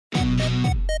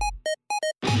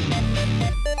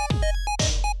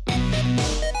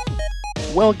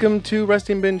Welcome to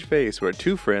Resting Binge Face, where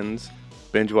two friends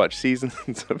binge watch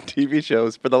seasons of TV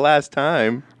shows for the last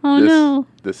time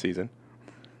this season.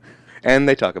 And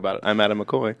they talk about it. I'm Adam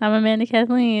McCoy. I'm Amanda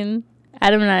Kathleen.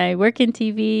 Adam and I work in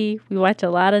TV. We watch a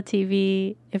lot of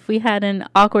TV. If we had an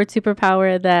awkward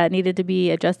superpower that needed to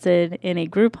be adjusted in a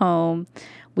group home,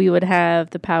 we would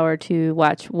have the power to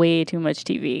watch way too much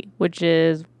TV, which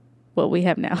is what we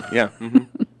have now. Yeah.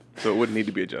 Mm-hmm. So it wouldn't need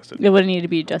to be adjusted. It wouldn't need to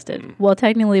be adjusted. Mm. Well,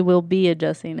 technically, we'll be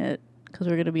adjusting it because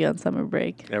we're going to be on summer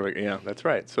break. Yeah, that's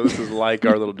right. So this is like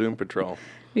our little Doom Patrol.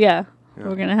 Yeah.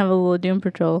 We're going to have a little Doom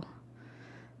Patrol.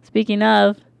 Speaking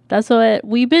of, that's what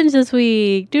we binged this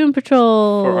week. Doom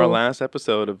Patrol. For our last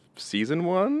episode of Season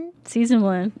 1? Season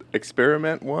 1.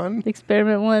 Experiment 1?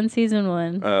 Experiment 1, Season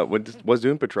 1. Was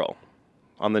Doom Patrol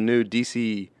on the new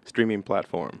DC streaming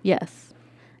platform. Yes.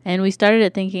 And we started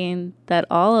it thinking that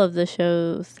all of the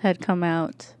shows had come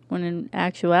out, when in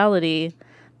actuality,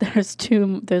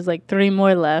 there's like 3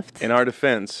 more left. In our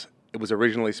defense, it was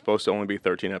originally supposed to only be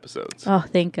 13 episodes. Oh,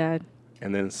 thank God.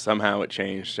 And then somehow it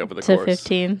changed over the course. To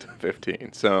 15. To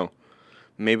 15. So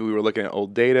maybe we were looking at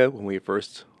old data when we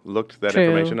first looked that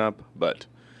information up, but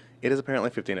it is apparently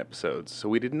 15 episodes. So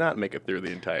we did not make it through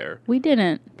the entire. We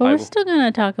didn't, but we're still going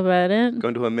to talk about it.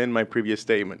 Going to amend my previous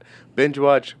statement. Binge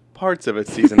watch parts of a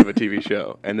season of a TV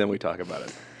show, and then we talk about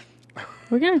it.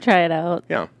 We're going to try it out.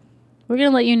 Yeah. We're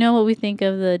going to let you know what we think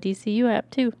of the DCU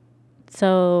app, too.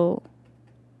 So,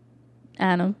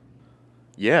 Adam.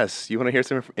 Yes. You want to hear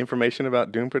some information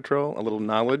about Doom Patrol? A little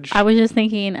knowledge? I was just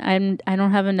thinking, I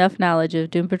don't have enough knowledge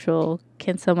of Doom Patrol.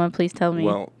 Can someone please tell me?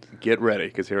 Well, get ready,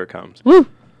 because here it comes. Woo!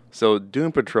 So,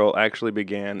 Doom Patrol actually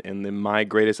began in the My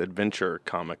Greatest Adventure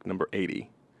comic, number 80.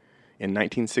 In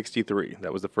 1963,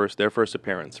 that was their first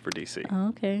appearance for DC. Oh,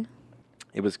 okay.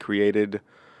 It was created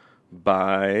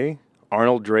by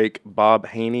Arnold Drake, Bob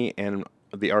Haney, and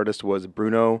the artist was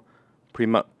Bruno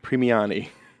Premiani.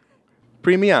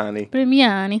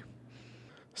 Premiani.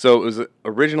 So it was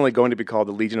originally going to be called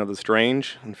the Legion of the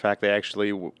Strange. In fact,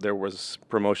 there was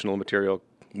promotional material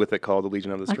with it called the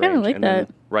Legion of the Strange. I kind of like that.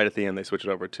 Then right at the end, they switched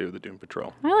it over to the Doom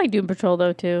Patrol. I like Doom Patrol,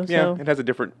 though, too. Yeah, it has a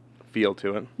different feel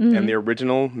to it. Mm-hmm. And the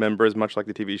original members, much like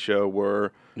the TV show,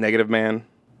 were Negative Man,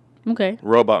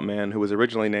 Robot Man, who was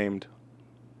originally named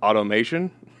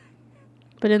Automation.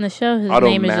 But in the show, his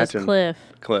name is just Cliff.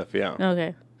 Cliff, yeah.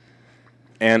 Okay.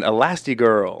 And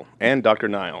Elastigirl and Dr.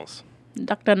 Niles.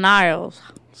 Dr. Niles.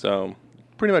 So,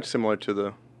 pretty much similar to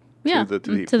the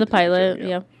pilot, show,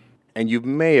 yeah. And you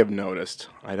may have noticed,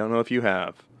 I don't know if you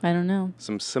have. I don't know.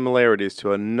 Some similarities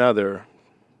to another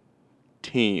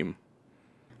team.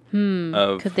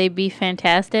 Could they be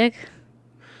fantastic?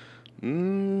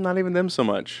 Not even them so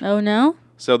much. Oh, no?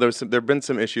 So there have been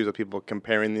some issues of people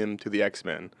comparing them to the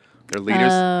X-Men. They're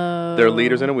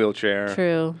leaders in a wheelchair.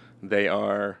 True. They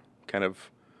are kind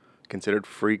of considered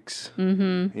freaks,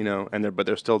 but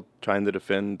they're still trying to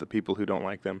defend the people who don't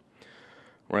like them,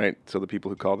 right? So the people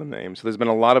who call them names. So there's been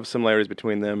a lot of similarities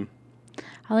between them.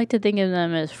 I like to think of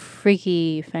them as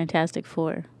freaky Fantastic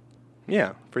Four.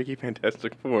 Yeah, freaky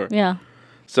Fantastic Four. Yeah.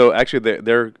 So actually,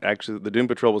 the Doom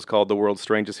Patrol was called the World's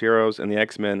Strangest Heroes, and the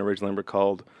X-Men originally were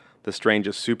called the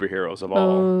Strangest Superheroes of all.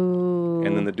 Oh.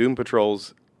 And then the Doom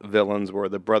Patrol's villains were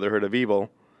the Brotherhood of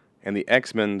Evil, and the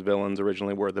X-Men's villains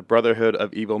originally were the Brotherhood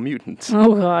of Evil Mutants.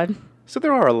 Oh, God. So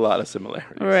there are a lot of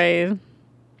similarities. Right.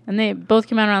 And they both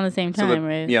came out around the same time,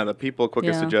 right? Yeah, the people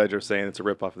quickest to judge are saying it's a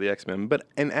ripoff of the X-Men. But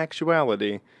in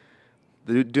actuality,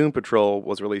 the Doom Patrol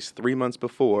was released 3 months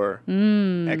before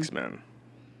X-Men.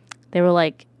 They were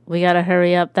like, we got to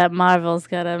hurry up. That Marvel's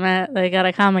got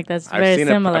a comic that's very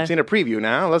similar. I've seen a preview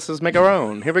now. Let's just make our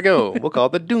own. Here we go. We'll call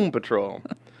it the Doom Patrol.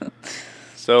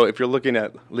 So if you're looking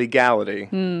at legality,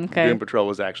 Doom Patrol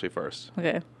was actually first.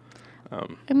 Okay.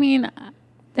 I mean,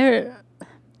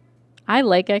 I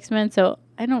like X-Men, so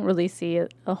I don't really see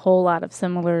a whole lot of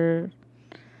similar.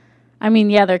 I mean,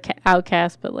 yeah, they're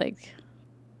outcasts, but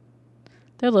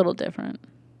they're a little different.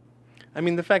 I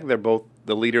mean, the fact that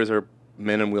the leaders are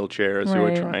men in wheelchairs who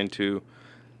are trying to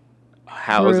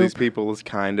house these people is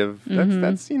kind of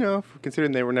that's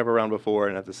considering they were never around before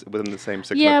and within the same 6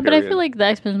 month period. Yeah, but I feel like the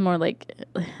X-Men is more like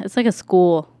it's like a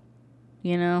school,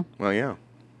 Well, yeah,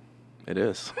 it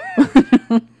is.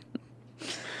 But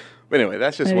anyway,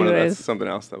 that's just that's something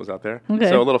else that was out there. Okay.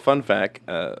 So a little fun fact: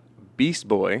 Beast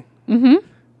Boy,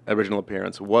 original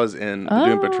appearance was in the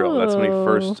Doom Patrol. That's when he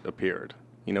first appeared.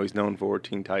 He's known for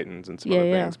Teen Titans and some other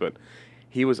things, but.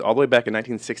 He was all the way back in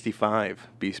 1965.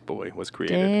 Beast Boy was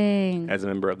created as a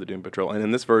member of the Doom Patrol, and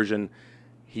in this version,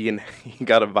 he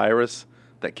got a virus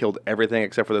that killed everything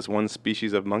except for this one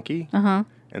species of monkey.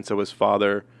 And so his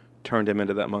father turned him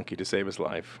into that monkey to save his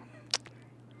life.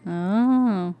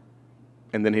 Oh.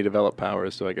 And then he developed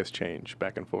powers to, I guess, change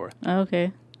back and forth.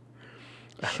 Okay.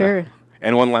 Sure.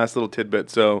 And one last little tidbit.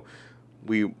 So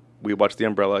we watched The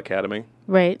Umbrella Academy.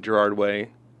 Right. Gerard Way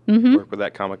Mm-hmm. worked with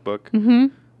that comic book. Mm-hmm.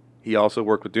 He also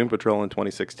worked with Doom Patrol in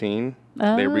 2016.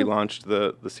 Oh. They relaunched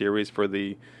the series for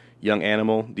the Young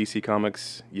Animal, DC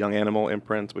Comics Young Animal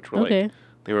imprints, which were like,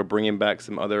 they were bringing back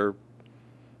some other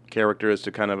characters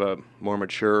to kind of a more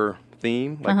mature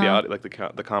theme, like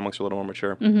the comics are a little more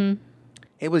mature. Mm-hmm.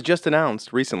 It was just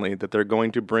announced recently that they're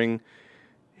going to bring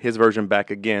his version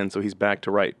back again, so he's back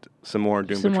to write some more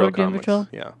Doom Patrol comics. Doom Patrol?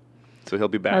 Yeah. So he'll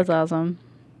be back. That's awesome.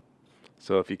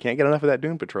 So if you can't get enough of that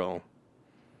Doom Patrol,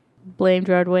 blame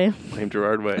Gerard Way. Blame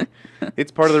Gerard Way.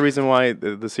 It's part of the reason why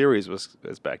the series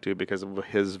is back to, because of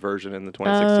his version in the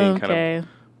 2016 kind of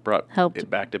brought it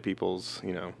back to people's,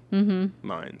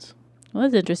 minds. Well,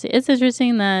 it's interesting. It's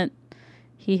interesting that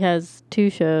he has 2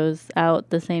 shows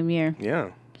out the same year. Yeah.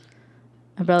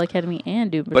 Umbrella Academy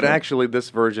and Doom Patrol. But actually, this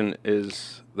version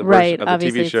is the version of the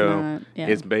TV show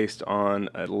is based on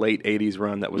a late 80s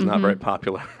run that was not very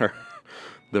popular.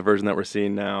 The version that we're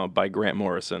seeing now by Grant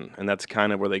Morrison. And that's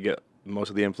kind of where they get most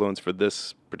of the influence for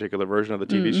this particular version of the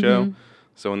TV show.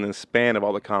 So in the span of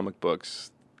all the comic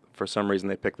books, for some reason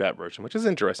they picked that version, which is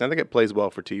interesting. I think it plays well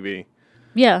for TV.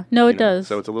 Yeah, no, it does.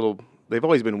 So it's a little... They've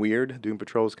always been weird. Doom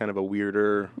Patrol is kind of a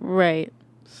weirder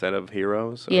set of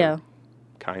heroes. Yeah.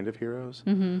 Kind of heroes.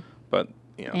 Mm-hmm. But,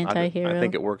 anti-hero. I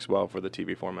think it works well for the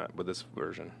TV format with this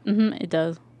version. Mm-hmm, it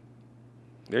does.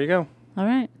 There you go. All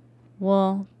right.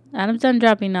 Well, Adam's done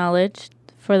dropping knowledge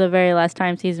for the very last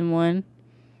time, season 1.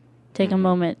 Take a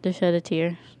moment to shed a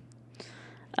tear.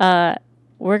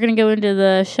 We're going to go into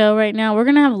the show right now. We're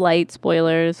going to have light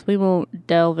spoilers. We won't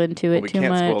delve into it too much. We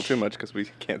can't spoil too much because we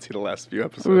can't see the last few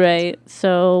episodes. Right.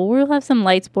 So we'll have some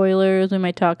light spoilers. We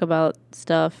might talk about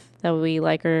stuff that we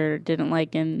like or didn't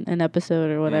like in an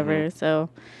episode or whatever. So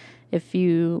if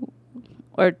you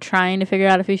are trying to figure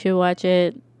out if you should watch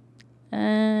it,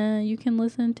 you can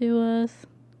listen to us.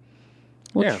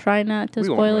 We'll try not to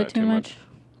spoil it too much.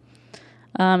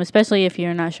 Especially if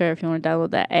you're not sure if you want to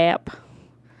download that app.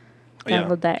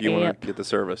 Download that app. If you want to get the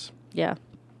service. Yeah.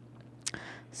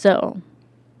 So,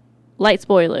 light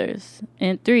spoilers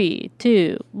in 3,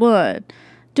 2, 1.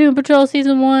 Doom Patrol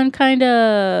Season 1, kind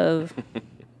of.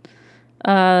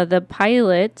 The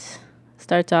pilot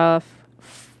starts off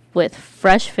with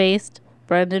fresh-faced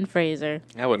Brendan Fraser.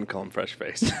 I wouldn't call him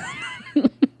fresh-faced.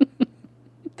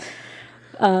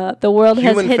 The world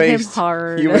has hit him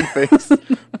hard. Human-faced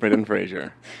Brendan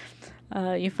Fraser.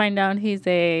 You find out he's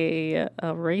a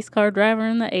race car driver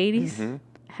in the 80s,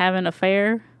 having an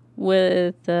affair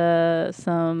with the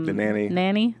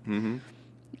nanny.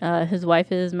 Mm-hmm. His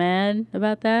wife is mad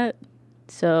about that,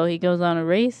 so he goes on a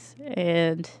race,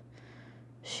 and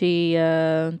she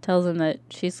tells him that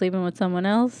she's sleeping with someone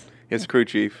else. His crew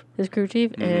chief.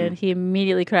 And he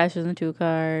immediately crashes into a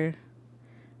car,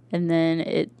 and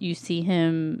then you see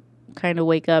him kind of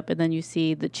wake up, and then you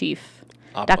see the chief.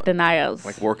 Dr. Niles.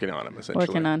 Like working on him, essentially.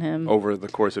 Working on him. Over the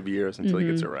course of years until he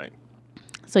gets it right.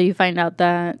 So you find out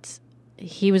that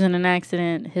he was in an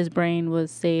accident. His brain was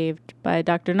saved by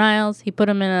Dr. Niles. He put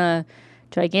him in a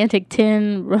gigantic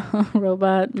tin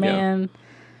robot man.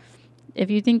 Yeah.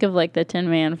 If you think of like the Tin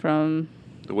Man from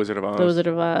The Wizard of Oz.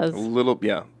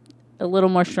 A little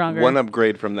more stronger. One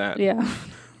upgrade from that. Yeah.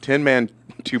 Tin Man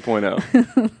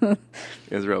 2.0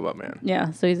 is Robot Man. Yeah,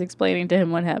 so he's explaining to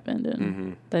him what happened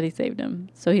and that he saved him.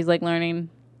 So he's like learning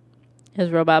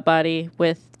his robot body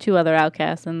with 2 other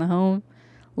outcasts in the home.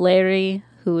 Larry,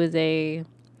 who is a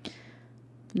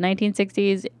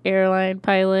 1960s airline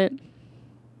pilot.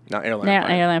 Not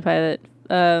airline pilot.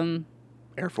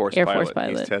 Air Force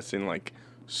pilot. He's testing like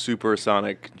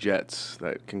supersonic jets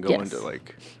that can go into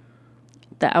like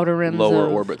the outer rims lower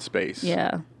orbit space.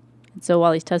 Yeah. So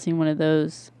while he's testing one of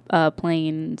those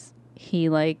planes, he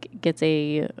like gets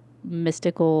a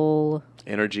mystical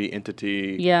energy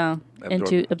entity. Yeah,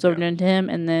 absorbed into him,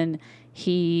 and then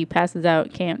he passes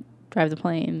out, can't drive the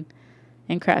plane,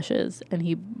 and crashes, and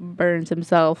he burns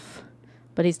himself,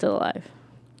 but he's still alive.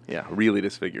 Yeah, really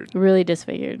disfigured.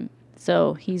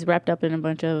 So he's wrapped up in a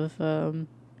bunch of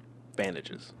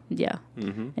bandages. Yeah,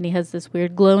 and he has this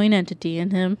weird glowing entity in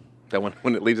him. That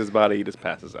when it leaves his body, he just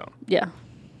passes out. Yeah.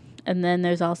 And then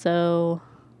there's also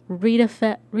Rita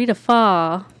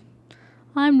Farr.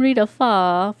 I'm Rita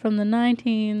Farr from the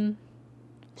 40s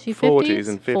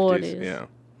and 50s. Yeah.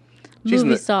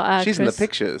 Movie star actress. She's in the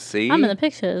pictures, see? I'm in the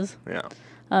pictures. Yeah.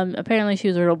 Apparently she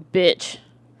was a real bitch.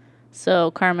 So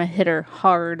karma hit her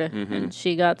hard. And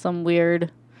she got some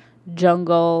weird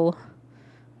jungle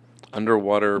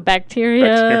underwater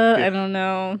bacteria. I don't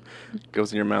know.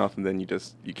 Goes in your mouth, and then you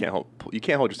can't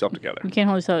hold yourself together. You can't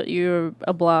hold yourself. You're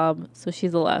a blob. So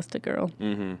she's Elastigirl.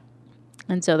 Mm-hmm.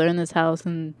 And so they're in this house,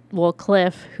 and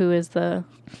Cliff, who is the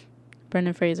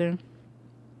Brendan Fraser,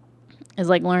 is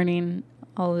like learning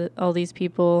all these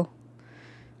people,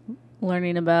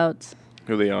 learning about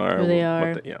who they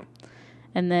are. Yeah.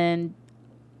 And then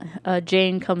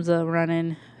Jane comes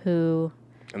running, who...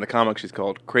 In the comic, she's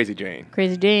called Crazy Jane.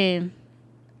 Crazy Jane,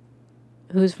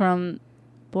 who's born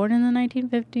in the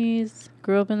 1950s,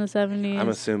 grew up in the 70s. I'm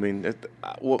assuming.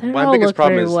 My biggest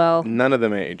problem is none of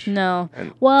them age. No.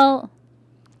 Well,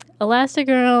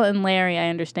 Elastigirl and Larry, I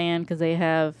understand, because they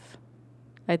have,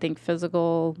 I think,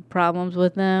 physical problems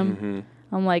with them. Mm-hmm.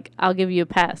 I'm like, I'll give you a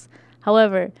pass.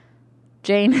 However,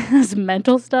 Jane has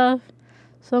mental stuff,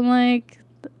 so I'm like,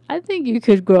 I think you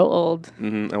could grow old.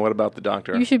 Mm-hmm. And what about the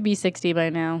doctor? You should be 60 by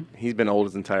now. He's been old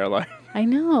his entire life. I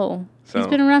know. So he's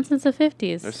been around since the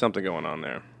 50s. There's something going on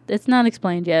there. It's not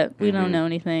explained yet. We don't know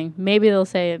anything. Maybe they'll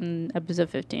say it in episode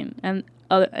 15. And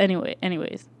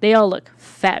anyways, they all look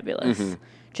fabulous. Mm-hmm.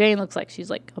 Jane looks like she's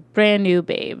like a brand new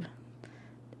babe.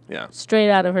 Yeah. Straight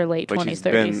out of her late 20s, she's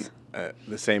 30s. Been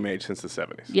the same age since the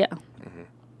 70s. Yeah. Mm-hmm.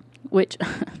 Which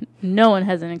no one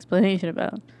has an explanation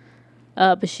about.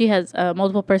 But she has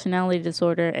multiple personality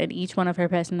disorder, and each one of her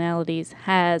personalities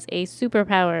has a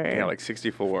superpower. Yeah, like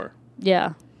 64.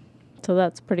 Yeah. So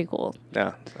that's pretty cool.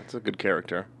 Yeah, that's a good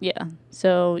character. Yeah.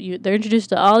 So they're introduced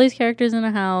to all these characters in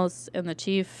a house, and the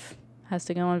chief has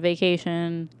to go on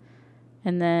vacation,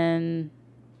 and then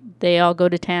they all go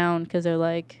to town because they're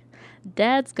like,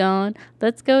 Dad's gone,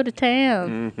 let's go to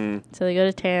town. Mm-hmm. So they go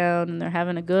to town, and they're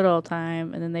having a good old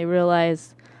time, and then they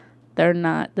realize they're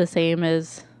not the same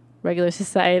as regular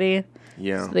society.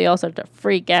 Yeah. So they all start to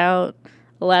freak out.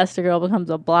 Elastigirl becomes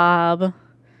a blob.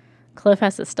 Cliff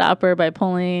has to stop her by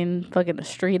pulling fucking the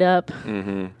street up.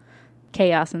 Mm-hmm.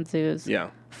 Chaos ensues.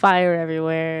 Yeah. Fire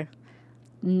everywhere.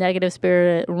 Negative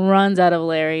spirit runs out of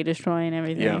Larry, destroying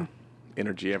everything. Yeah.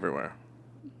 Energy everywhere.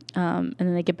 And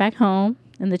then they get back home,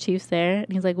 and the chief's there,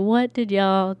 and he's like, "What did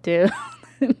y'all do?"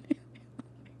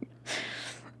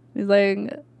 He's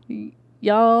like,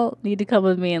 "Y'all need to come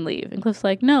with me and leave." And Cliff's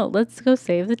like, "No, let's go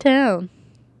save the town."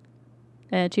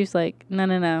 And Chief's like,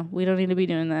 no, we don't need to be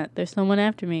doing that. There's someone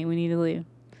after me. We need to leave.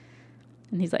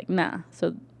 And he's like, nah.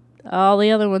 So all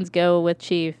the other ones go with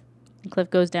Chief. And Cliff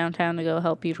goes downtown to go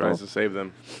help people. Tries to save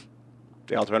them.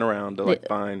 They all turn around. They're like,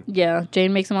 fine. Yeah,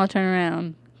 Jane makes them all turn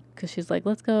around because she's like,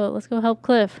 let's go help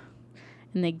Cliff.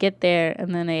 And they get there,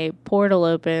 and then a portal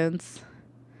opens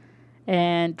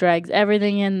and drags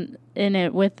everything in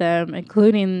it with them,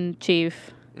 including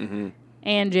Chief. Mm-hmm.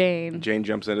 And Jane. Jane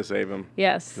jumps in to save him.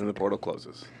 Yes. And the portal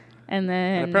closes. And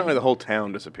then... And apparently the whole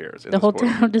town disappears. The whole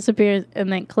town disappears,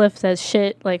 and then Cliff says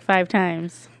shit like 5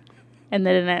 times. And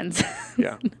then it ends.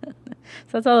 Yeah. So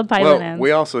that's how the pilot ends.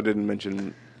 We also didn't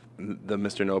mention the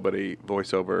Mr. Nobody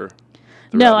voiceover.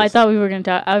 No, I thought we were going to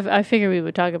talk... I figured we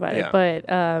would talk about it, but...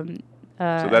 so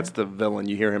that's the villain.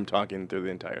 You hear him talking through the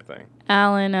entire thing.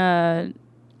 Alan...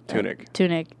 Tudyk.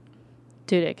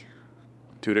 Tudyk.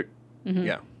 Mm-hmm.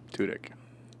 Yeah. Tudyk.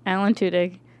 Alan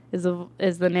Tudyk is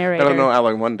the narrator. I don't know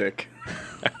Alan One Dick.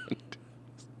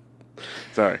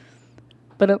 Sorry.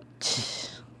 But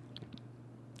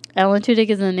Alan Tudyk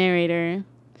is the narrator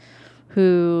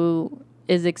who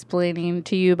is explaining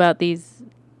to you about these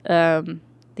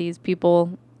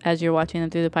people as you're watching them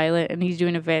through the pilot, and he's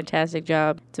doing a fantastic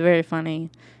job. It's very funny.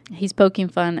 He's poking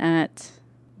fun at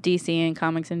DC and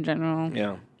comics in general.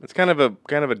 Yeah. It's kind of a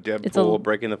Deadpool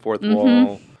breaking the fourth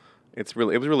wall. It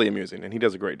was really amusing, and he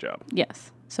does a great job.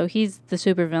 Yes. So he's the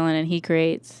supervillain, and he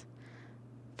creates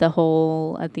the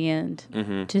hole at the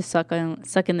end to suck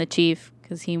in the chief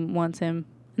because he wants him,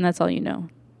 and that's all you know.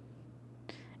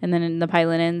 And then the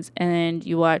pilot ends, and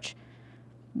you watch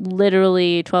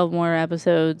literally 12 more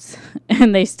episodes,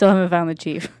 and they still haven't found the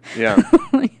chief. Yeah.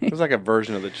 It was like a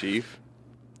version of the chief.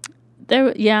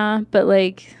 But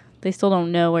like they still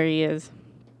don't know where he is.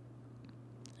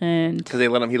 And because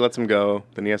he lets him go,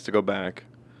 then he has to go back.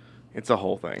 It's a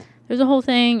whole thing. There's a whole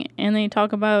thing, and they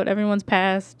talk about everyone's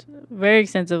past very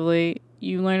extensively.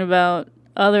 You learn about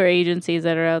other agencies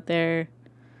that are out there.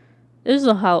 There's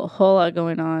a whole lot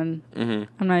going on.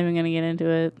 Mm-hmm. I'm not even going to get into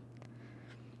it.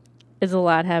 It's a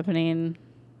lot happening.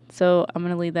 So I'm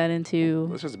going to lead that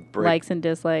into likes and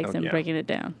dislikes and breaking it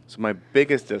down. So my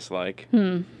biggest dislike, I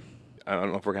don't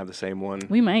know if we're going to have the same one.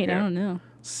 We might. Yeah. I don't know.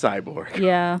 Cyborg.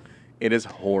 Yeah. It is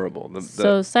horrible.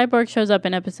 So Cyborg shows up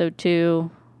in episode 2.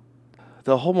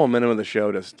 The whole momentum of the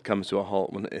show just comes to a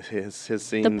halt when his scenes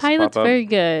pop up. The pilot's very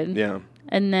good. Yeah.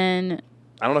 And then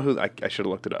I don't know who, I should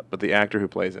have looked it up, but the actor who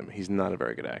plays him, he's not a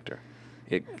very good actor.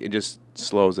 It just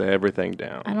slows everything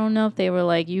down. I don't know if they were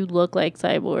like, you look like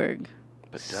Cyborg.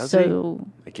 But does he?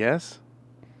 I guess.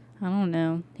 I don't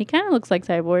know. He kind of looks like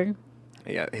Cyborg.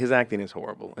 Yeah, his acting is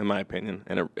horrible, in my opinion,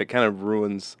 and it kind of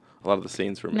ruins a lot of the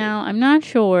scenes for me. Now, I'm not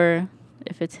sure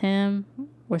if it's him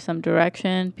or some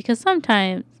direction, because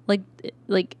sometimes,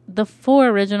 like the 4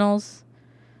 originals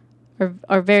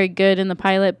are very good in the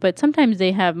pilot, but sometimes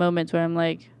they have moments where I'm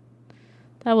like,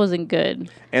 that wasn't good.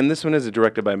 And this one is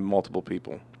directed by multiple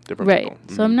people, different people.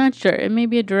 Right. So I'm not sure. It may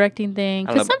be a directing thing,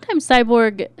 because sometimes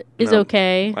Cyborg is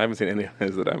okay. I haven't seen any of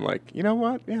his that I'm like, you know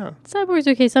what? Yeah. Cyborg's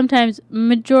okay. Sometimes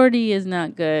majority is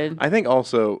not good. I think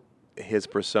also his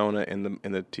persona in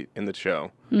the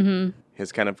show,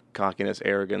 his kind of cockiness,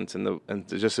 arrogance, and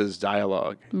just his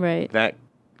dialogue, right? That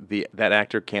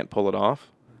actor can't pull it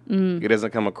off. It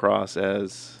doesn't come across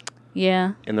as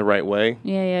in the right way.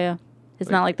 Yeah. It's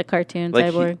not like the cartoon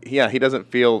Cyborg. He doesn't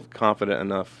feel confident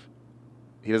enough.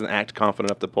 He doesn't act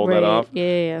confident enough to pull that off.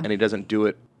 Yeah. And he doesn't do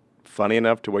it funny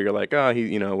enough to where you're like, oh,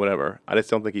 he, whatever. I just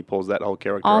don't think he pulls that whole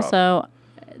character off. Also,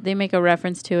 they make a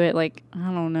reference to it, like,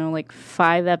 I don't know, like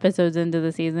 5 episodes into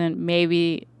the season,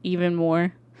 maybe even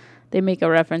more. They make a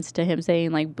reference to him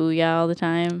saying, like, booyah all the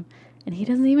time. And he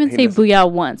doesn't even say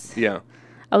booyah once. Yeah.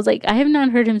 I was like, I have not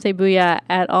heard him say booyah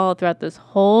at all throughout this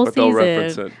whole season. They'll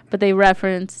reference it. But they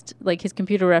referenced, like, his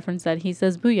computer referenced that he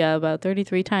says booyah about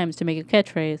 33 times to make a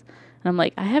catchphrase. And I'm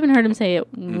like, I haven't heard him say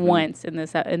it once in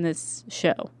this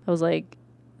show. I was like,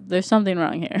 there's something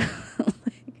wrong here.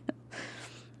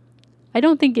 I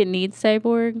don't think it needs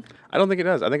Cyborg. I don't think it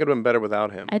does. I think it would have been better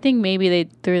without him. I think maybe they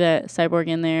threw that Cyborg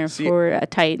in there for a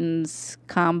Titans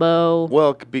combo.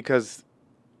 Well, because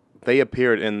they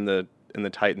appeared in the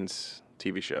Titans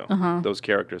TV show. Those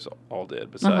characters all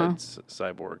did, besides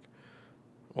Cyborg.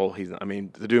 Well,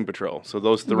 the Doom Patrol. So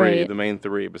those 3, the main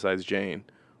 3, besides Jane,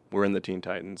 were in the Teen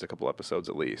Titans, a couple episodes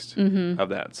at least of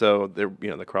that. So they're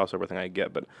the crossover thing I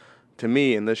get, but to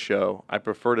me in this show, I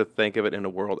prefer to think of it in a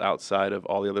world outside of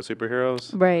all the other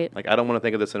superheroes. Right. Like I don't want to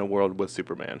think of this in a world with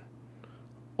Superman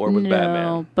or with Batman.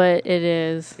 No, but it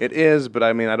is. It is, but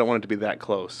I don't want it to be that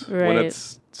close. Right. When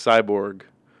it's Cyborg,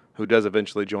 who does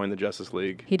eventually join the Justice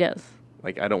League. He does.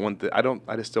 Like I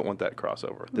just don't want that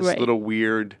crossover. This little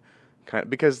weird kind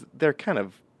because they're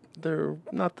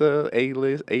not the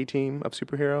A team of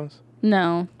superheroes.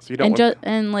 No. So you don't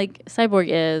and like Cyborg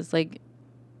is like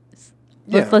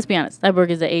let's be honest, Cyborg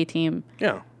is the A team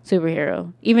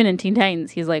superhero. Even in Teen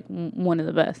Titans, he's like one of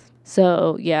the best.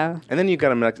 So yeah. And then you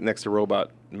got him next to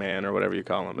Robot Man or whatever you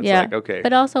call him. It's like okay.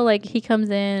 But also like he comes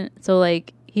in, so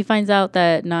like he finds out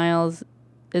that Niles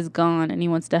is gone and he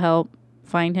wants to help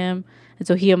find him, and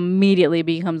so he immediately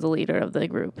becomes the leader of the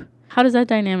group. How does that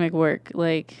dynamic work?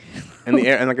 Like, and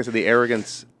like I said, the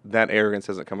arrogance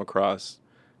doesn't come across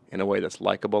in a way that's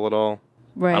likable at all.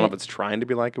 Right. I don't know if it's trying to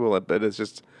be likable, but it's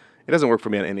just it doesn't work for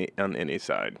me on any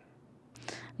side.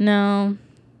 No,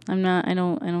 I'm not. I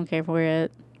don't care for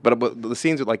it. But the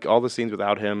scenes with all the scenes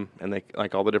without him and they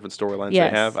like all the different storylines they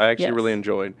have, I actually really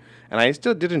enjoyed, and I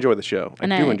still did enjoy the show. I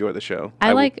do enjoy the show.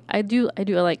 I like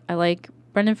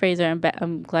Brendan Fraser.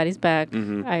 I'm glad he's back.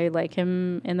 I like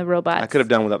him in the Robots. I could have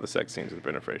done without the sex scenes with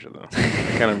Brendan Fraser, though.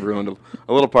 It kind of ruined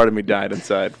a little part of me died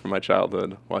inside from my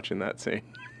childhood watching that scene.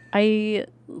 I'm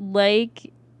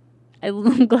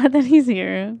glad that he's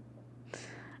here.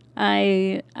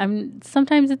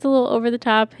 Sometimes it's a little over the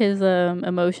top, his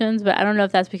emotions, but I don't know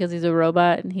if that's because he's a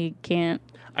robot and he can't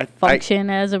function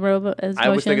as a robot. I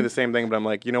was thinking the same thing, but I'm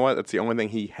like, you know what? That's the only thing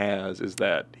he has is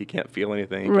that he can't feel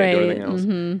anything, he can't do anything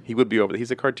else. He would be over.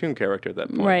 He's a cartoon character at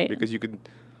that point, because you're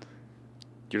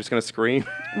just gonna scream.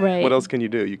 Right. What else can you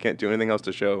do? You can't do anything else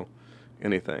to show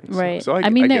anything. Right. So I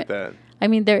get that. I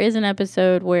mean, there is an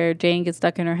episode where Jane gets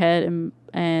stuck in her head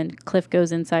and Cliff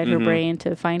goes inside her brain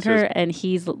to find her, and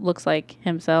he looks like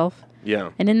himself.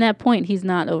 Yeah. And in that point, he's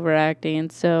not overacting,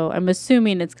 so I'm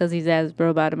assuming it's because he has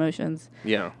robot emotions.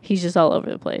 Yeah. He's just all over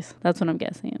the place. That's what I'm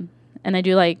guessing. And I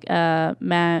do like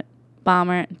Matt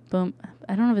Bomer.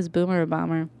 I don't know if it's Boomer or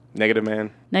Bomber. Negative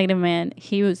Man.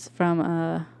 He was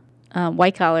from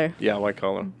White Collar. Yeah, White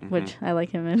Collar. Which I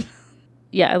like him in.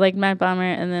 Yeah, I like Matt Bomer,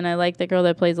 and then I like the girl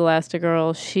that plays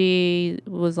Elastigirl. She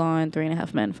was on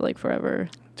 3.5 Men for like forever.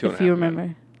 If you remember.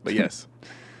 Men. But yes.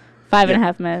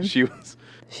 5.5 Men. She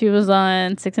was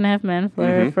on 6.5 Men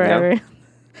for forever. Yeah.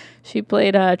 She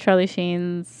played Charlie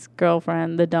Sheen's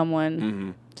girlfriend, the dumb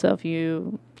one. So if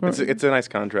you... It's a nice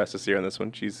contrast to see her in this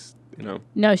one. She's,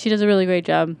 No, she does a really great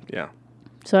job. Yeah.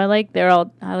 So I like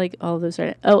all of those.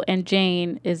 Oh, and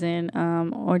Jane is in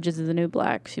Orange is the New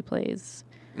Black. She plays...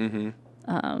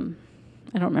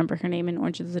 I don't remember her name in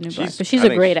Orange is the New Black, but she's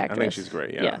a great actress. I think she's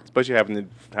great, yeah. Especially having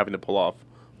to pull off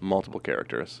multiple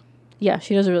characters. Yeah,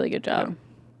 she does a really good job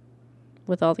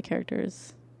with all the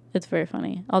characters. It's very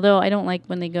funny. Although I don't like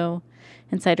when they go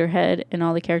inside her head and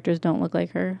all the characters don't look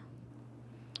like her.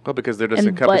 Well, because they're just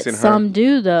encompassing her. But some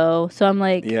do, though. So I'm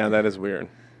like... Yeah, that is weird.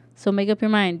 So make up your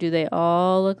mind. Do they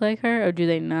all look like her or do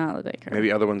they not look like her?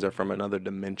 Maybe other ones are from another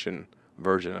dimension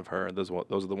version of her. Those are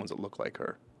the ones that look like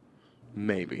her.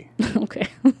 Maybe. Okay.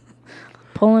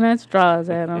 Pulling at straws,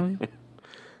 Adam.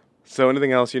 So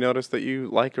anything else you noticed that you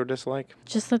like or dislike?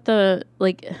 Just that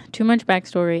too much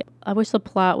backstory. I wish the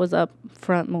plot was up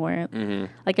front more. Mm-hmm.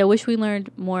 Like, I wish we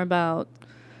learned more about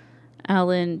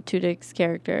Alan Tudyk's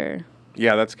character.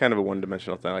 Yeah, that's kind of a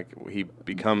one-dimensional thing. Like, he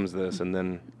becomes this and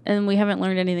then... And we haven't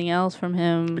learned anything else from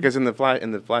him. Because in the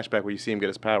flashback where you see him get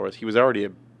his powers, he was already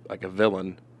a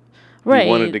villain. Right. He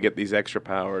wanted to get these extra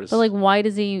powers. But, like, why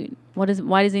does he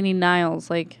need Niles?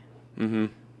 Like,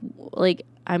 like,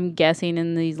 I'm guessing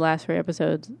in these last 3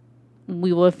 episodes,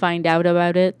 we will find out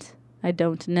about it. I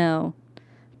don't know.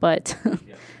 But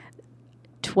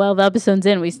 12 episodes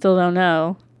in, we still don't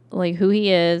know, like, who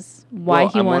he is, why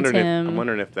he wants him. I'm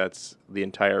wondering if that's the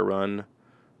entire run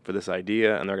for this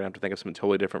idea, and they're going to have to think of something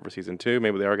totally different for season 2.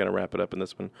 Maybe they are going to wrap it up in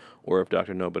this one, or if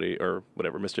Dr. Nobody, or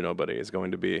whatever, Mr. Nobody, is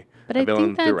going to be a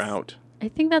villain throughout. I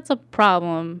think that's a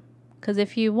problem, because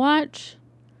if you watch...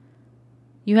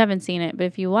 You haven't seen it, but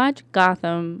if you watch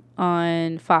Gotham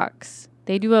on Fox,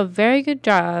 they do a very good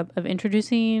job of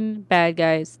introducing bad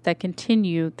guys that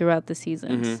continue throughout the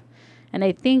seasons. Mm-hmm. And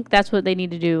I think that's what they need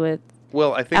to do with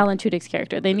Alan Tudyk's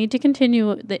character. They need to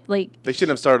continue, they shouldn't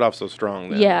have started off so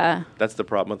strong then. Yeah. That's the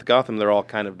problem. With Gotham, they're all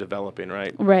kind of developing,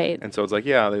 right? Right. And so it's like,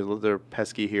 yeah, they're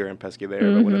pesky here and pesky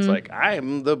there, but when it's like,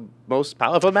 I'm the most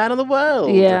powerful man in the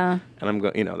world. Yeah. And I'm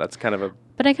going, that's kind of a...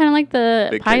 But I kind of like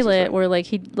the pilot where,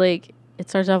 it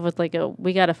starts off with,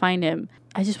 we got to find him.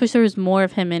 I just wish there was more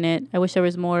of him in it. I wish there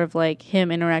was more of,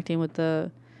 him interacting with the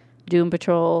Doom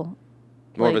Patrol.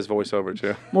 More of his voiceover,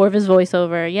 too. More of his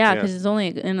voiceover, yeah, because it's only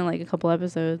in, a couple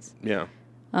episodes. Yeah.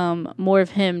 More of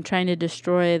him trying to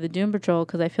destroy the Doom Patrol,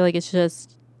 because I feel like it's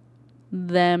just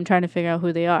them trying to figure out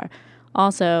who they are.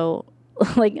 Also,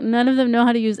 none of them know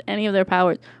how to use any of their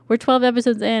powers. We're 12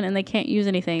 episodes in, and they can't use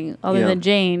anything other than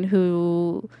Jane,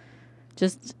 who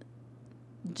just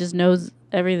knows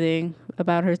everything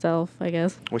about herself, I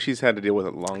guess. Well, she's had to deal with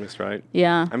it the longest, right?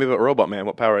 Yeah. I mean, but Robot Man,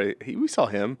 what power? We saw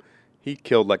him. He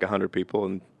killed 100 people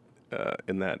in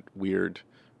that weird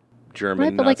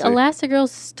German Nazi. But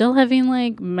Elastigirl's still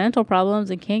having mental problems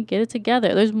and can't get it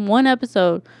together. There's one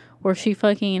episode where she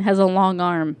fucking has a long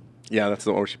arm. Yeah, that's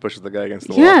the one where she pushes the guy against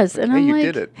the wall. Yes, and I'm you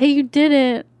did it. Hey, you did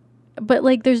it. But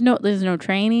there's no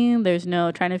training. There's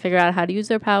no trying to figure out how to use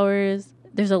their powers.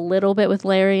 There's a little bit with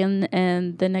Larry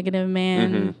and the Negative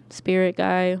Man spirit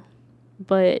guy,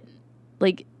 but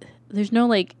there's no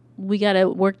we gotta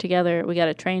work together, we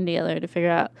gotta train together to figure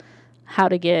out how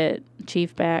to get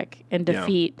Chief back and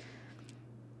defeat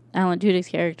Alan Tudyk's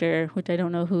character, which I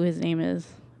don't know who his name is.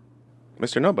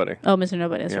 Mr. Nobody. Oh, Mr.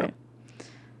 Nobody, that's right.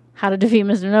 How to defeat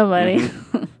Mr. Nobody.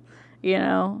 Mm-hmm.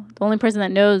 The only person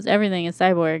that knows everything is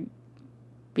Cyborg,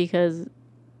 because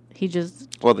he just...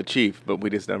 Well, the Chief, but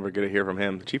we just never get to hear from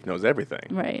him. The Chief knows everything.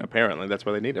 Right. Apparently, that's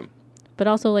why they need him. But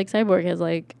also, Cyborg has,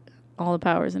 all the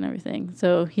powers and everything,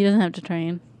 so he doesn't have to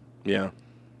train. Yeah.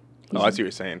 I see what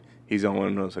you're saying. He's the only one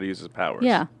who knows how to use his powers.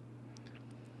 Yeah.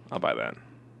 I'll buy that.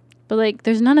 But,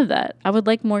 there's none of that. I would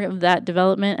like more of that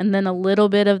development and then a little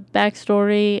bit of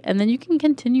backstory, and then you can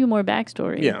continue more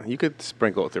backstory. Yeah, you could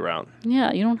sprinkle it throughout.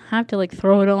 Yeah, you don't have to,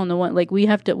 throw it all in the one. We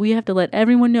have to let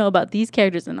everyone know about these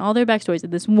characters and all their backstories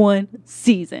in this one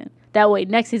season. That way,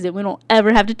 next season, we don't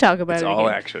ever have to talk about it again. It's all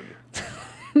action.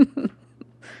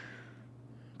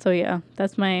 So, yeah,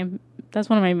 that's one of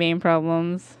my main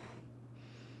problems.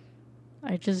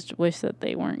 I just wish that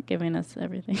they weren't giving us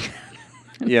everything.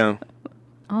 Yeah.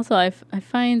 Also, I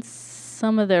find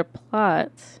some of their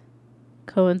plots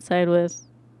coincide with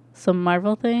some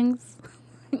Marvel things.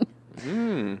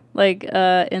 In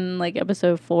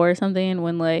episode 4 or something,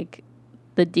 when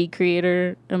the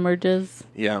D-Creator emerges.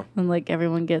 Yeah. And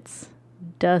everyone gets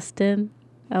dusted.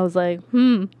 I was like,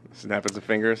 Snapping the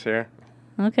fingers here.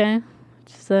 Okay.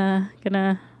 Just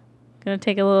gonna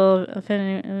take a little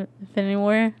Infinity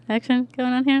War action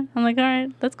going on here. I'm like, all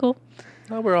right, that's cool.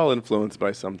 Well, we're all influenced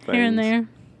by some things. Here and there.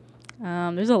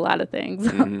 There's a lot of things.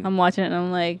 Mm-hmm. I'm watching it and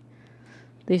I'm like,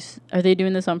 are they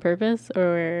doing this on purpose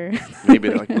or? Maybe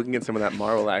they're we can get some of that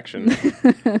Marvel action.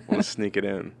 We'll sneak it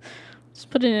in. Just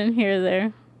put it in here or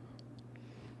there.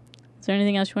 Is there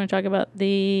anything else you want to talk about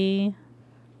the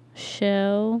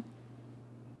show?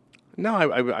 No,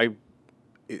 I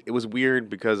it was weird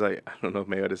because I don't know if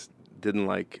maybe I just didn't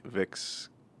like Vic's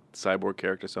cyborg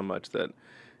character so much that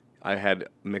I had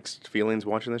mixed feelings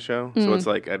watching the show. So it's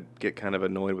like I'd get kind of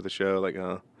annoyed with the show, like,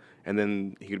 and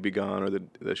then he would be gone or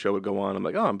the show would go on. I'm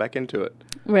like, oh, I'm back into it.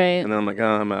 Right. And then I'm like,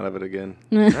 oh, I'm out of it again.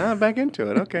 I'm back into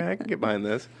it. Okay, I can get behind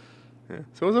this. Yeah.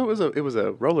 So it was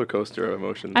a roller coaster of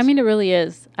emotions. I mean, it really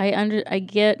is. I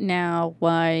get now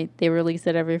why they release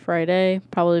it every Friday,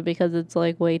 probably because it's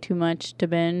like way too much to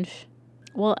binge.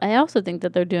 Well, I also think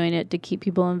that they're doing it to keep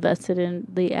people invested in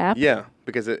the app. Yeah,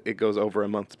 because it goes over a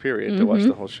month's period to watch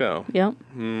the whole show. Yep.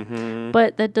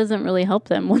 But that doesn't really help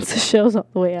them once the show's all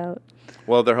the way out.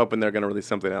 Well, they're hoping they're going to release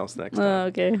something else next time. Oh,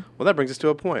 okay. Well, that brings us to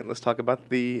a point. Let's talk about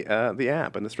the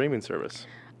app and the streaming service.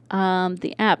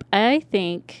 The app. I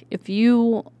think if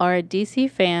you are a DC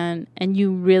fan and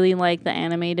you really like the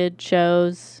animated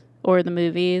shows or the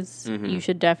movies, you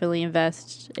should definitely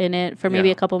invest in it for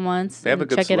maybe a couple months. They have a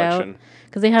good check selection. It out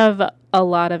because they have a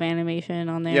lot of animation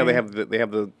on there. Yeah, they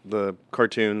have the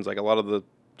cartoons, like a lot of the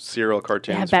serial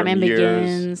cartoons. They have Batman from years,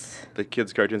 Begins, the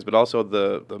kids' cartoons, but also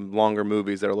the longer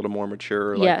movies that are a little more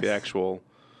mature, like the actual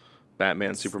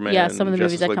Batman, Superman. Yeah, some of the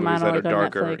Justice movies that League come movies out that on are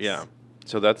darker. Netflix. Yeah,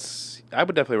 so I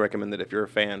would definitely recommend it if you're a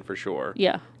fan for sure.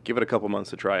 Yeah, give it a couple months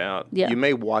to try out. Yeah, you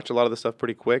may watch a lot of the stuff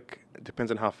pretty quick. It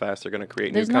depends on how fast they're going to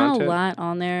create There's new content. There's not a lot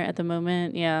on there at the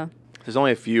moment. Yeah, there's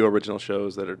only a few original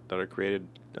shows that are created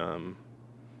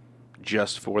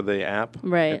just for the app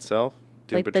itself.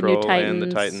 Doom like Patrol the new Titans,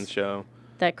 and the Titans show.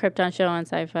 That Krypton show on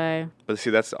Sci-Fi. But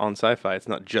see, that's on Sci-Fi. It's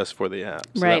not just for the app.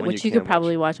 So right, which you could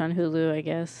probably watch on Hulu, I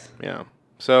guess. Yeah.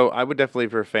 So I would definitely,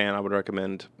 if you're a fan, I would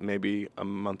recommend maybe a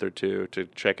month or two to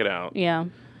check it out. Yeah.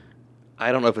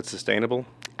 I don't know if it's sustainable.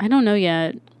 I don't know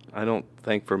yet. I don't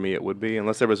think for me it would be,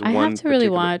 unless there was one. I have to really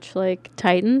watch, like,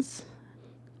 Titans.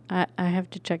 I have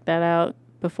to check that out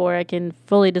before I can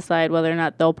fully decide whether or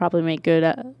not they'll probably make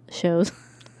good shows.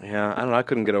 Yeah, I don't know. I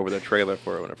couldn't get over the trailer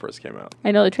for it when it first came out.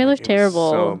 I know, the trailer's terrible.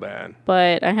 So bad.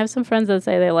 But I have some friends that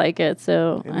say they like it,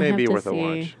 so it may be worth a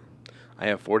watch. I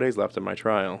have 4 days left of my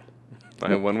trial. I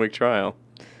have 1 week trial.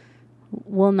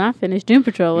 We'll not finish Doom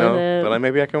Patrol with it. But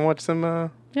maybe I can watch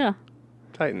some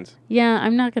Titans. Yeah,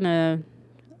 I'm not going to...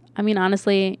 I mean,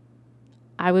 honestly,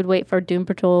 I would wait for Doom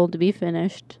Patrol to be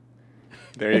finished.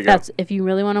 There you go. If you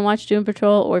really want to watch Doom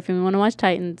Patrol or if you want to watch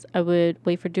Titans, I would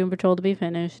wait for Doom Patrol to be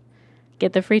finished.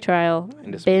 Get the free trial,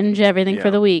 and binge everything for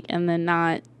the week, and then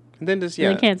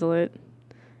then cancel it,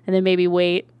 and then maybe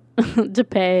wait to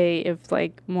pay if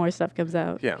like more stuff comes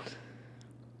out. Yeah.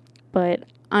 But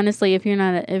honestly, if you're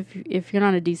not a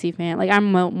DC fan, like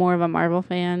I'm more of a Marvel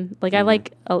fan. Like I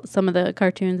like some of the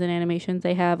cartoons and animations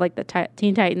they have, like the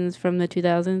Teen Titans from the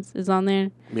 2000s is on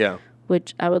there. Yeah.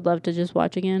 Which I would love to just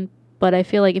watch again. But I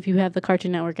feel like if you have the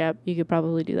Cartoon Network app, you could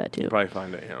probably do that too. Probably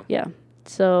find it. Yeah. Yeah.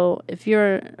 So if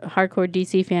you're a hardcore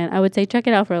DC fan, I would say check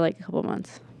it out for like a couple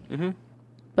months. Mm-hmm.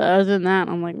 But other than that,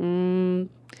 I'm like,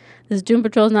 this Doom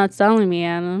Patrol's not selling me,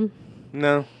 Adam.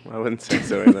 No, I wouldn't say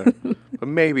so either. But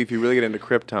maybe if you really get into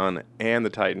Krypton and the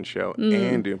Titan show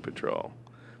and Doom Patrol.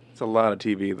 It's a lot of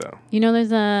TV, though. You know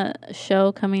there's a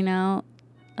show coming out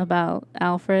about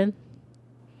Alfred?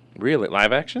 Really?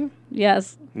 Live action?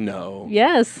 Yes. No.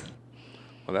 Yes.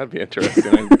 Well, that'd be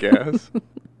interesting, I guess.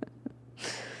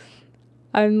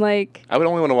 I'm like... I would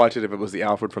only want to watch it if it was the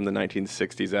Alfred from the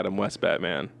 1960s Adam West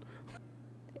Batman.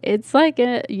 It's like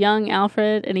a young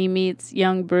Alfred, and he meets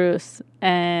young Bruce,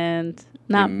 and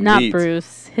not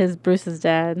Bruce, Bruce's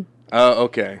dad. Oh,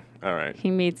 okay. All right.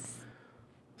 He meets...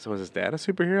 So is his dad a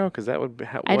superhero? Because that would be...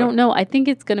 I don't know. I think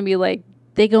it's going to be like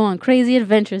they go on crazy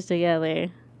adventures together.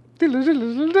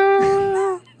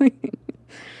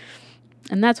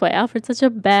 And that's why Alfred's such a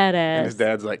badass. And his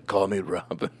dad's like, call me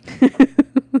Robin.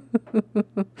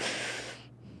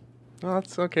 Well,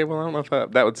 that's okay. Well, I don't know if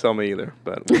that would sell me either,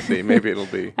 but we'll see. Maybe it'll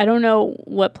be. I don't know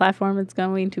what platform it's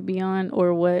going to be on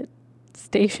or what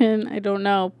station. I don't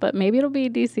know, but maybe it'll be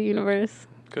DC Universe.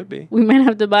 Could be. We might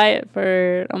have to buy it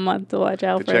for a month to watch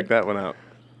Alfred. To check that one out.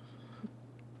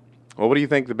 Well, what do you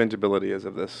think the bingeability is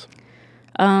of this?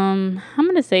 I'm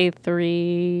going to say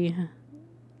 3.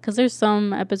 Because there's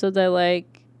some episodes I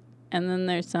like, and then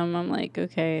there's some I'm like,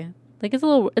 okay. Like, it's a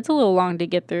little long to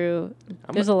get through.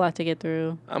 There's a lot to get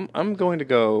through. I'm actually going to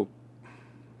go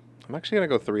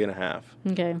 3.5.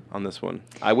 Okay. On this one.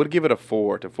 I would give it a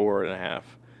 4 to 4.5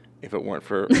 if it weren't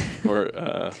for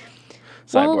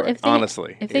Cyborg,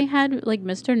 honestly. If they had, like,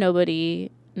 Mr.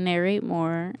 Nobody narrate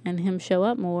more and him show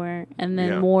up more and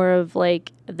then more of,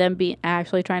 like, them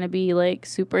actually trying to be, like,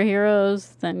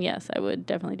 superheroes, then yes, I would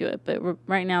definitely do it. But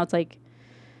right now it's, like,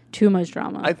 too much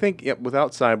drama. I think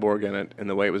without Cyborg in it and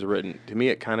the way it was written, to me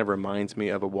it kind of reminds me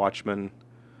of a Watchmen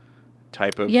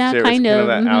type of series. Kind of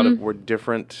that out of were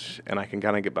different, and I can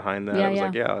kind of get behind that. I was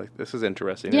like, this is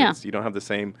interesting. Yeah. You don't have the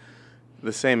same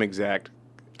exact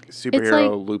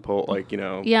superhero loophole,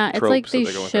 it's like they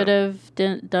should have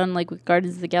done like with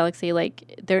Guardians of the Galaxy.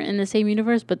 Like they're in the same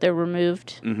universe, but they're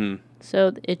removed. Mm-hmm.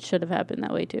 So it should have happened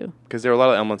that way too. Because there are a lot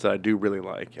of elements that I do really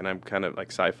like, and I'm kind of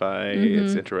like sci-fi.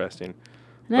 It's interesting.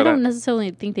 And I don't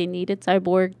necessarily think they needed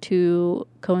Cyborg to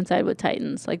coincide with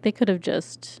Titans. Like they could have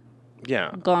just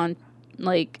gone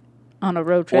like on a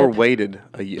road trip, or waited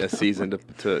a season to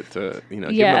give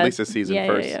them at least a season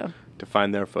first to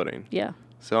find their footing. Yeah.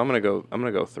 So I'm gonna go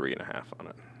 3.5 on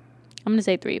it. I'm gonna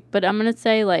say 3, but I'm gonna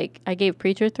say like I gave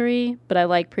Preacher 3, but I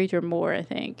like Preacher more. I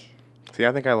think. See,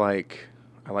 I think I like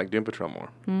Doom Patrol more.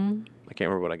 Mm. I can't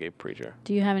remember what I gave Preacher.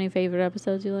 Do you have any favorite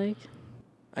episodes you like?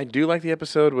 I do like the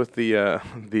episode with the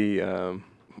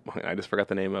I just forgot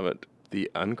the name of it. The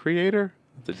Uncreator?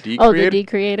 The Decreator? Oh, the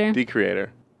Decreator?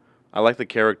 Decreator. I like the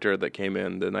character that came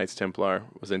in, the Knights Templar.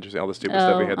 It was interesting. All the stupid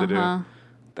stuff we had to do.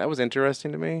 That was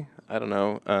interesting to me. I don't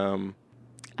know.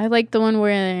 I like the one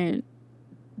where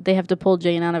they have to pull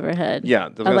Jane out of her head. Yeah.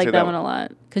 I like that one a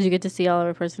lot. Because you get to see all of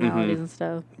her personalities and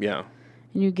stuff. Yeah.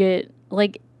 And you get,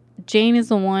 like, Jane is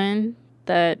the one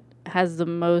that has the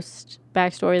most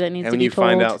backstory that needs to be told.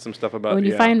 And when you find out some stuff about her. When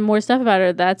you find more stuff about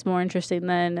her, that's more interesting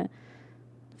than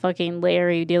fucking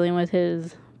Larry dealing with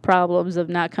his problems of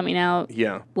not coming out.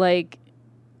 Yeah. Like,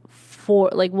 how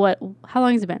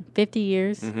long has it been? 50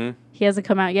 years? Mm-hmm. He hasn't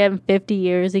come out yet in 50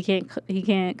 years. He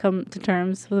can't come to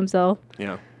terms with himself.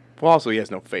 Yeah. Well, also, he has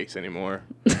no face anymore.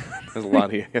 There's a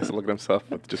lot he has to look at himself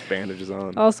with just bandages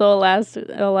on. Also,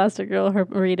 Elastigirl,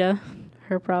 Rita,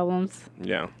 her problems.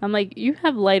 Yeah. I'm like, you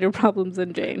have lighter problems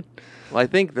than Jane. Well, I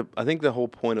think the whole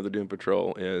point of the Doom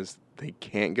Patrol is they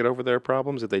can't get over their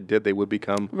problems. If they did, they would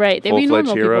become full-fledged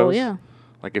heroes. People, yeah.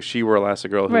 Like if she were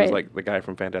Elastigirl, who was like the guy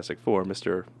from Fantastic Four,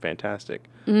 Mr. Fantastic,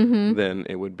 then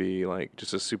it would be like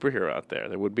just a superhero out there.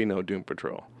 There would be no Doom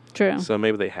Patrol. True. So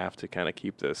maybe they have to kind of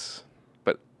keep this.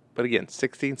 But again,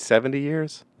 60, 70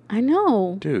 years? I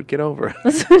know. Dude, get over it.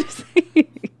 That's what I'm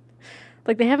saying.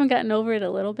 Like they haven't gotten over it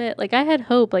a little bit. Like I had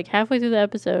hope. Like halfway through the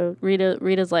episode,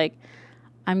 Rita's like,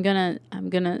 I'm gonna,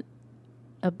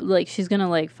 like she's gonna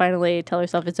like finally tell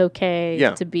herself it's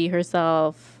okay to be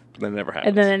herself. Then it never happens.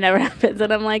 And then it never happens,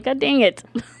 and I'm like, God dang it.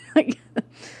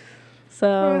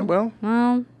 So right,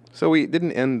 well. So we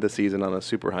didn't end the season on a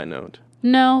super high note.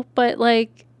 No, but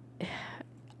like,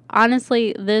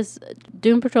 honestly, this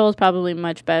Doom Patrol is probably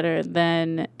much better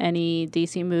than any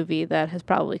DC movie that has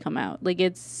probably come out. Like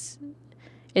it's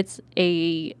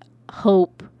a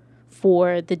hope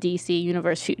for the DC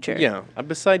universe future. Yeah,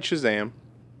 besides Shazam.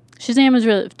 Shazam is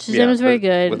very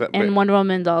good, and Wonder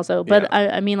Woman's also. But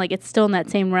I mean, like it's still in that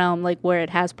same realm, like where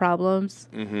it has problems.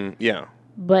 Mm-hmm. Yeah.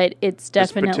 But it's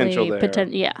definitely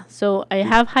potential. Yeah. So I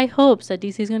have high hopes that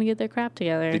DC's going to get their crap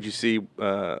together. Did you see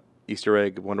Easter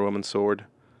egg Wonder Woman's sword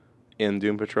in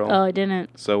Doom Patrol? Oh, I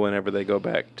didn't. So whenever they go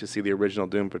back to see the original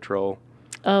Doom Patrol,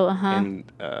 and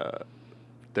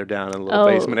they're down in a little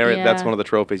basement area, that's one of the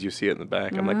trophies. You see it in the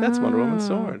back. I'm like, that's Wonder Woman's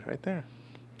sword right there.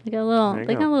 They got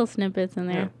little snippets in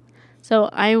there. Yeah.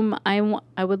 So I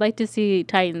would like to see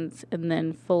Titans and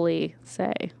then fully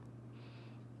say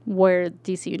where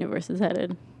DC Universe is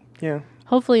headed. Yeah.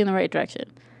 Hopefully in the right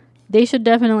direction. They should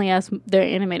definitely ask their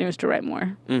animators to write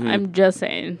more. Mm-hmm. I'm just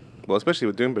saying. Well, especially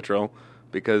with Doom Patrol,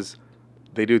 because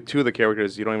they do two of the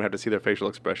characters. You don't even have to see their facial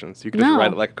expressions. You can just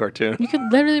write it like a cartoon. You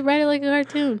could literally write it like a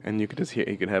cartoon. And you could just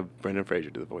you can have Brendan Fraser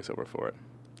do the voiceover for it.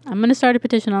 I'm going to start a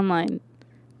petition online.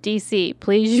 DC,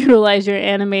 please utilize your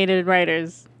animated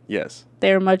writers. Yes.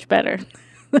 They're much better.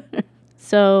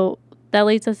 So that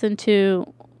leads us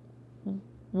into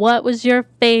what was your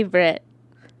favorite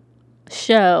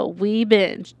show we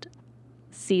binged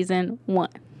season 1?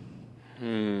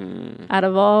 Out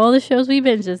of all the shows we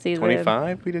binged this season.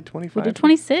 25? We did 25? We did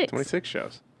 26. 26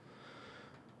 shows.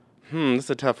 This is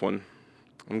a tough one.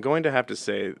 I'm going to have to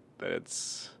say that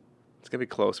it's going to be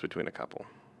close between a couple.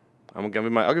 I'll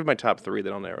give my top 3,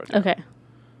 then I'll narrow it down. Okay.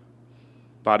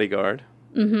 Bodyguard.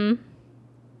 Mm-hmm.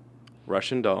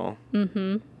 Russian Doll.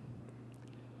 Mm-hmm.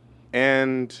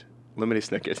 And Lemony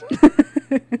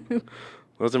Snicket.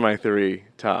 Those are my 3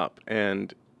 top.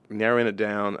 And narrowing it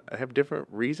down, I have different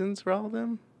reasons for all of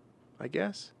them, I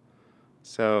guess.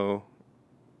 So,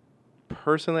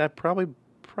 personally, I'd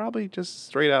probably just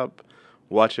straight up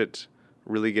watch it,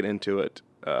 really get into it.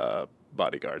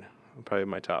 Bodyguard, probably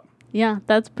my top. Yeah,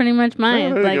 that's pretty much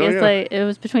mine. It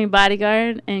was between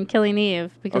Bodyguard and Killing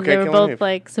Eve because they were both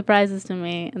like surprises to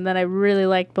me, and then I really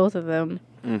liked both of them.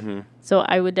 Mm-hmm. So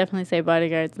I would definitely say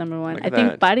Bodyguard's number 1. I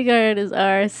think Bodyguard is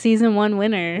our season 1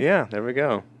 winner. Yeah, there we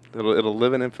go. It'll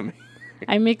live in infamy.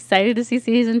 I'm excited to see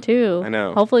season 2. I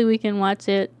know. Hopefully we can watch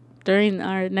it during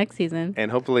our next season.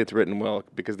 And hopefully it's written well,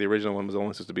 because the original one was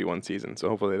only supposed to be one season. So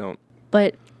hopefully they don't.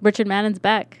 But Richard Madden's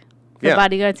back for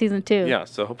Bodyguard season 2. Yeah,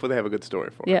 so hopefully they have a good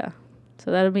story for it. Yeah. So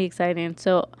that'll be exciting.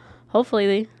 So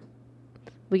hopefully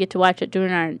we get to watch it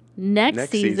during our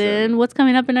next season. What's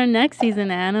coming up in our next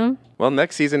season, Adam? Well,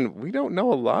 next season, we don't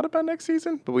know a lot about next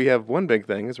season, but we have one big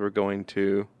thing is we're going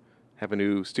to have a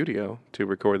new studio to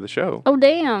record the show. Oh,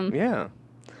 damn. Yeah.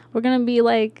 We're going to be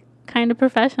like kind of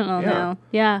professional now.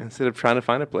 Yeah. Instead of trying to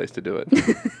find a place to do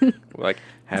it. Like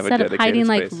have Instead a dedicated of hiding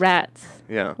space. like rats.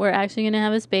 Yeah. We're actually going to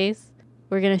have a space.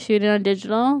 We're going to shoot it on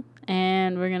digital,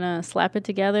 and we're going to slap it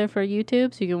together for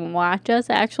YouTube so you can watch us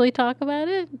actually talk about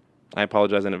it. I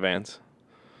apologize in advance.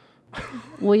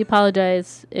 We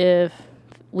apologize if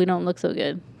we don't look so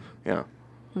good. Yeah.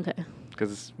 Okay.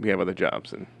 Because we have other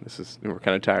jobs, and we're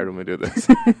kind of tired when we do this.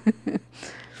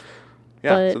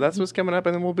 So that's what's coming up,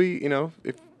 and then we'll be,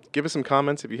 give us some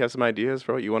comments if you have some ideas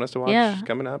for what you want us to watch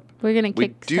coming up. We're going to We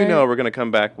do know we're going to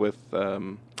come back with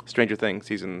Stranger Things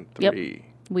season 3. Yep.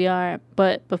 We are,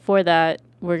 but before that,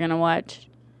 we're going to watch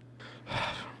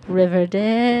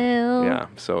Riverdale. Yeah,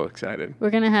 I'm so excited. We're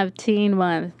going to have Teen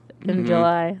Month in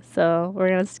July, so we're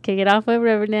going to kick it off with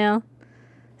Riverdale,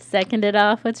 second it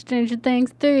off with Stranger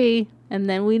Things 3, and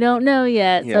then we don't know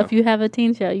yet. Yeah. So if you have a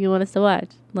teen show you want us to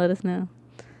watch, let us know.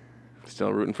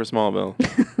 Still rooting for Smallville.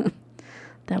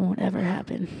 That won't ever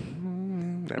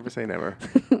happen. Never say never.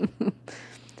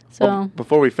 So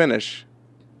before we finish,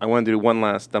 I wanted to do one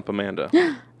last Dump Amanda.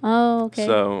 Oh, okay.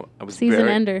 So I was Season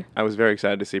ender. I was very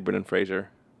excited to see Brendan Fraser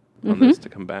on this to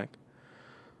come back.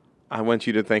 I want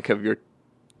you to think of your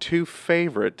 2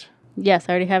 favorite Yes,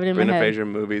 I already have it in Brendan my head. Fraser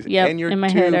movies Yep, and your in my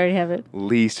 2 head, I already have it.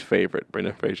 least favorite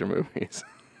Brendan Fraser movies.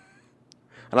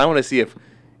 And I want to see if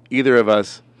either of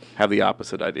us have the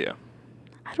opposite idea.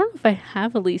 I don't know if I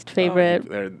have a least favorite.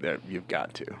 Oh, you've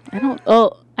got to. I don't.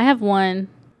 Oh, I have one.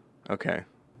 Okay.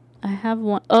 I have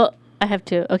one. Oh, I have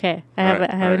 2. Okay, I have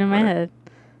it in my head.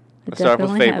 Let's start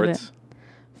with favorites.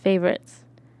 Favorites.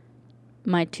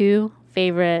 My 2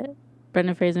 favorite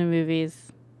Brendan Fraser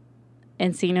movies: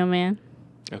 Encino Man.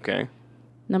 Okay.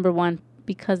 Number 1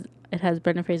 because it has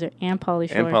Brendan Fraser and Pauly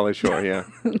Shore. And Pauly Shore, yeah.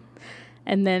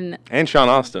 And then. And Sean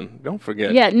Astin. Don't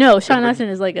forget. Yeah, no, Sean Astin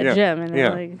is like a gem,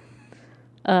 and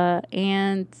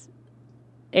and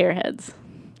Airheads.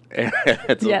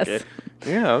 Airheads. Yes. Okay.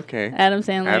 Yeah. Okay. Adam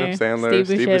Sandler.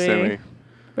 Steve Buscemi.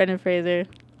 Brendan Fraser.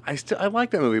 I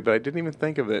like that movie, but I didn't even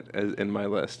think of it as in my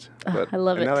list. But I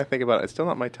love it. Now that I think about it, it's still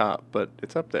not my top, but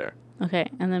it's up there. Okay,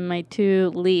 and then my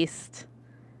 2 least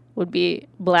would be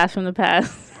Blast from the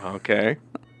Past. Okay.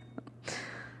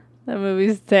 That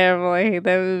movie's terrible. I hate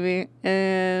that movie.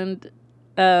 And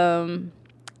the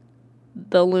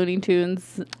Looney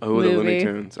Tunes movie. The Looney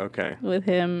Tunes. Okay. With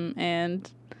him and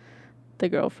the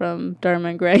girl from Dharma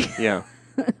and Greg. Yeah.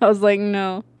 I was like,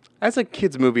 no. As a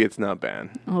kid's movie, it's not bad.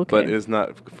 Okay. But it's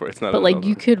not. But like,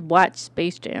 you could watch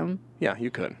Space Jam. Yeah,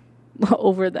 you could.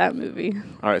 Over that movie.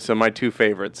 All right. So my 2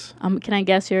 favorites. Can I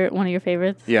guess one of your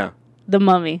favorites? Yeah. The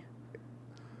Mummy.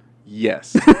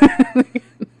 Yes.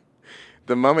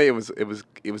 The Mummy. It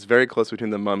was very close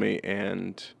between The Mummy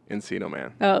and Encino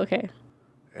Man. Oh, okay.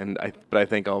 But I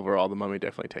think overall The Mummy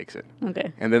definitely takes it.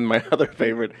 Okay. And then my other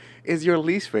favorite is your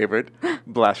least favorite,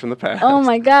 Blast from the Past. Oh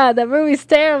my God, that movie's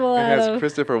terrible. It has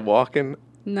Christopher Walken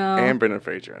No. and Brendan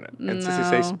Fraser in it. And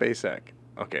Sissy Spacek.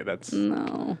 Okay, that's...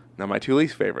 No. Now my 2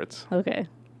 least favorites. Okay.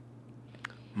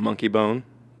 Monkey Bone.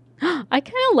 I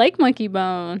kind of like Monkey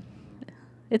Bone.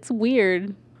 It's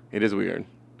weird. It is weird.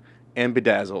 And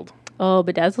Bedazzled. Oh,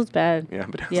 Bedazzled's bad. Yeah,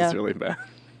 Bedazzled's really bad.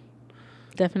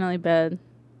 Definitely bad.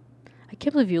 I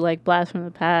can't believe you like Blast from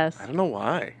the Past. I don't know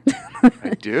why.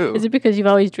 I do. Is it because you've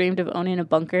always dreamed of owning a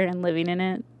bunker and living in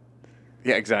it?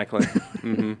 Yeah, exactly.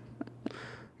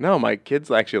 No, my kids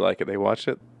actually like it. They watch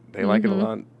it. They like it a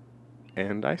lot.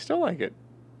 And I still like it.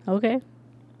 Okay.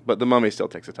 But The Mummy still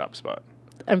takes a top spot.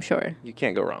 I'm sure. You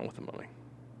can't go wrong with The Mummy.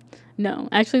 No,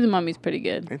 actually The Mummy's pretty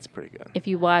good. It's pretty good. If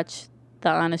you watch the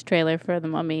honest trailer for The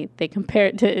Mummy, they compare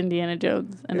it to Indiana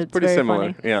Jones, and it's pretty very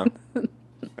similar. Funny. Yeah.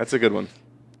 That's a good one.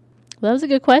 Well, that was a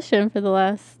good question for the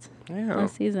last Yeah.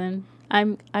 season.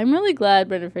 I'm really glad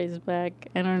Brendan Fraser's back.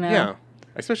 I don't know. Yeah.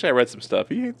 Especially I read some stuff.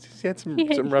 He had some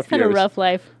rough he's had years. a rough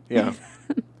life. Yeah.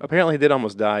 Apparently he did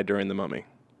almost die during The Mummy.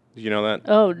 Did you know that?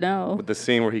 Oh, no. With the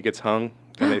scene where he gets hung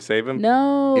and they save him?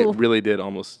 No. It really did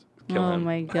almost kill him. Oh,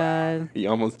 my God. He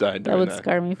almost died during that. That would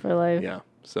scar me for life. Yeah.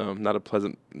 So not a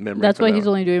pleasant memory. That's why he's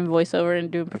only doing voiceover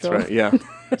and Doom Patrol. That's right, yeah.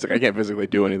 It's like, I can't physically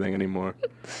do anything anymore.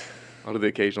 I'll do the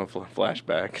occasional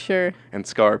flashback. Sure. And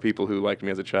scar people who liked me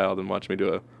as a child and watch me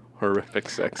do a horrific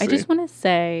sexy. I just want to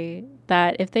say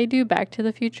that if they do Back to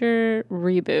the Future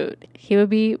reboot, he would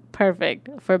be perfect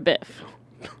for Biff.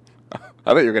 I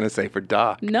thought you were going to say for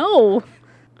Doc. No.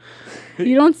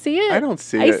 You don't see it? I don't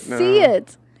see it. I see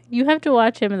it. You have to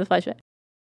watch him in the flashback.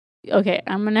 Okay,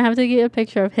 I'm going to have to get a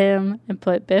picture of him and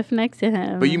put Biff next to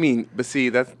him. But see,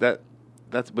 that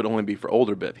would only be for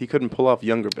older Biff. He couldn't pull off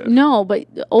younger Biff. No, but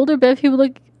older Biff, he would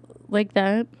look like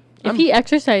that. If he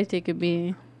exercised, it could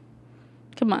be.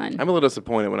 Come on. I'm a little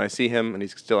disappointed when I see him and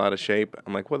he's still out of shape.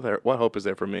 I'm like, what hope is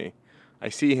there for me? I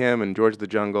see him in George of the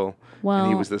Jungle, and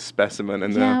he was this specimen.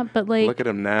 And but like, look at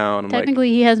him now. And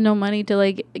technically, he has no money to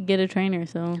like get a trainer.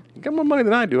 So he got more money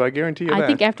than I do. I guarantee you that. I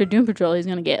think after Doom Patrol, he's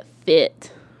gonna get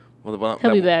fit. Well,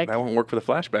 he'll be back. That won't work for the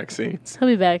flashback scenes. He'll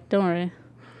be back. Don't worry.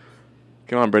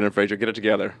 Come on, Brendan Fraser, get it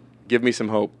together. Give me some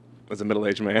hope as a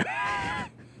middle-aged man.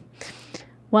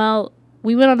 Well,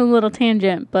 we went on a little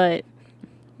tangent, but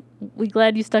we're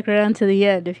glad you stuck around to the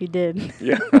end if you did.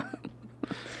 Yeah.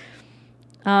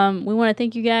 We want to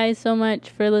thank you guys so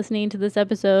much for listening to this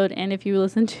episode. And if you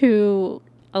listen to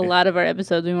a lot of our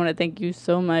episodes, we want to thank you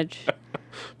so much.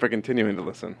 For continuing to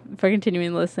listen.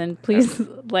 Please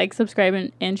like,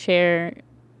 subscribe, and share.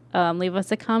 Leave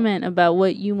us a comment about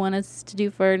what you want us to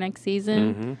do for next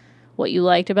season. Mm-hmm. What you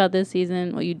liked about this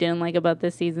season. What you didn't like about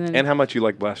this season. And how much you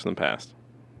like Blast from the Past.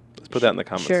 Let's put that in the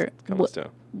comments. Sure.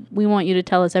 We want you to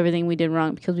tell us everything we did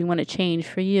wrong because we want to change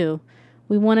for you.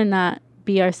 We want to not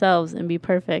be ourselves and be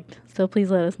perfect. So please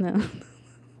let us know.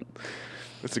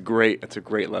 It's a great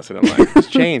lesson in life. It's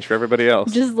change for everybody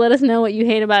else. Just let us know what you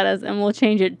hate about us and we'll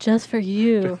change it just for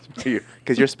you. Just for you.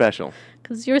 Because you're special.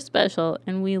 Because you're special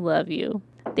and we love you.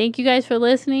 Thank you guys for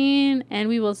listening and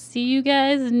we will see you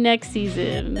guys next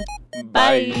season.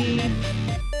 Bye.